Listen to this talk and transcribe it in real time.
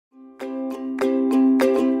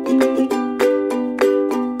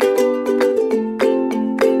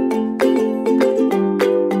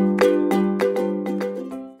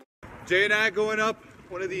going up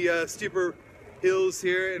one of the steeper hills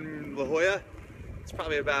here in La Jolla. It's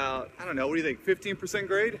probably about, I don't know, what do you think, 15%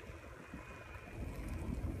 grade?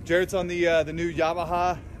 Jared's on the new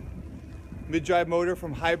Yamaha mid-drive motor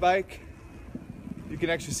from Haibike. You can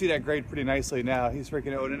actually see that grade pretty nicely now. He's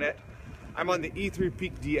freaking owning it. I'm on the E3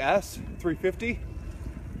 Peak DS 350,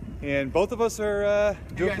 and both of us are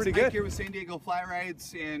doing pretty good. Here with San Diego Fly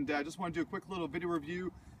Rides, and just want to do a quick little video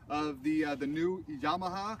review of the new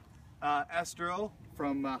Yamaha Sduro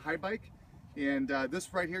from Haibike. And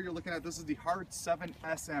this right here you're looking at, this is the Hardseven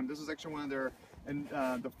SM. This is actually one of their,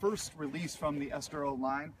 the first release from the Sduro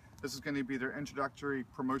line. This is going to be their introductory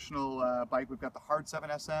promotional bike. We've got the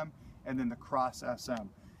Hardseven SM and then the Cross SM.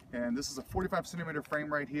 And this is a 45cm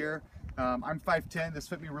frame right here. I'm 5'10", this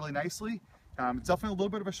fit me really nicely. It's definitely a little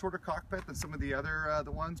bit of a shorter cockpit than some of the other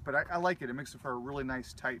the ones, but I like it. It makes it for a really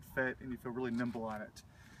nice tight fit and you feel really nimble on it.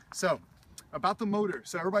 So, about the motor.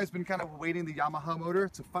 So everybody's been kind of waiting the Yamaha motor.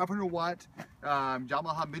 It's a 500 watt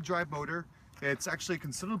Yamaha mid-drive motor. It's actually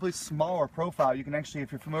considerably smaller profile. You can actually,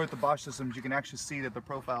 if you're familiar with the Bosch systems, you can actually see that the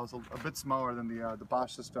profile is a bit smaller than the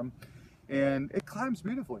Bosch system. And it climbs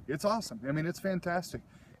beautifully. It's awesome. I mean, it's fantastic.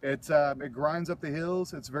 It grinds up the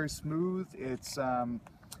hills. It's very smooth. It's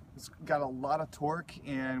got a lot of torque,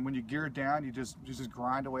 and when you gear it down, you just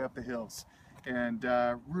grind away up the hills. And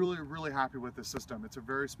really happy with this system. It's a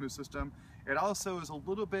very smooth system. It also is a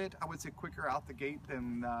little bit, I would say, quicker out the gate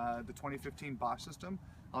than the 2015 Bosch system,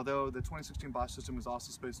 although the 2016 Bosch system was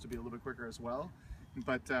also supposed to be a little bit quicker as well.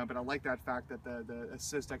 But I like that fact that the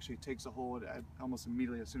assist actually takes a hold almost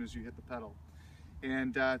immediately as soon as you hit the pedal.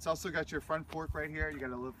 And it's also got your front fork right here. You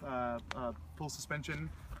got a full suspension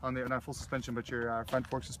on the, not full suspension, but your front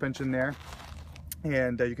fork suspension there.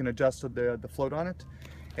 And you can adjust the float on it.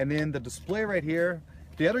 And then the display right here,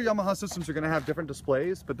 the other Yamaha systems are going to have different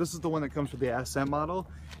displays, but this is the one that comes with the SM model.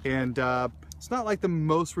 And it's not like the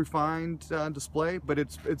most refined display, but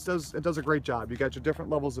it does a great job. You got your different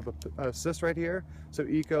levels of assist right here, so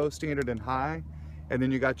eco, standard, and high. And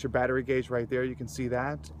then you got your battery gauge right there. You can see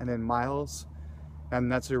that, and then miles, and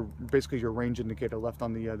that's basically your range indicator left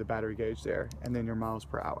on the battery gauge there, and then your miles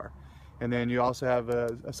per hour. And then you also have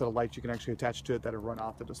a set of lights you can actually attach to it that'll run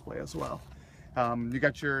off the display as well. You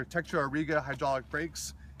got your Tektro Ariga hydraulic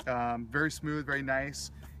brakes, very smooth, very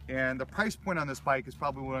nice. And the price point on this bike is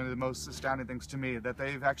probably one of the most astounding things to me, that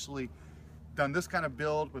they've actually done this kind of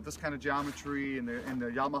build with this kind of geometry and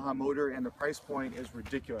the Yamaha motor, and the price point is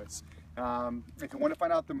ridiculous. If you want to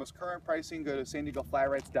find out the most current pricing, go to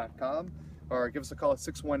sandiegoflyrides.com or give us a call at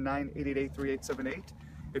 619-888-3878.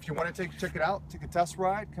 If you want to check it out, take a test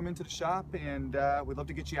ride, come into the shop, and we'd love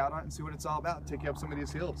to get you out on it and see what it's all about, take you up some of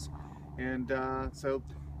these hills. And so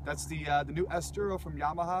that's the new Sduro from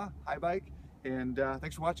Yamaha Haibike, and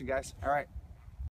thanks for watching, guys. All right.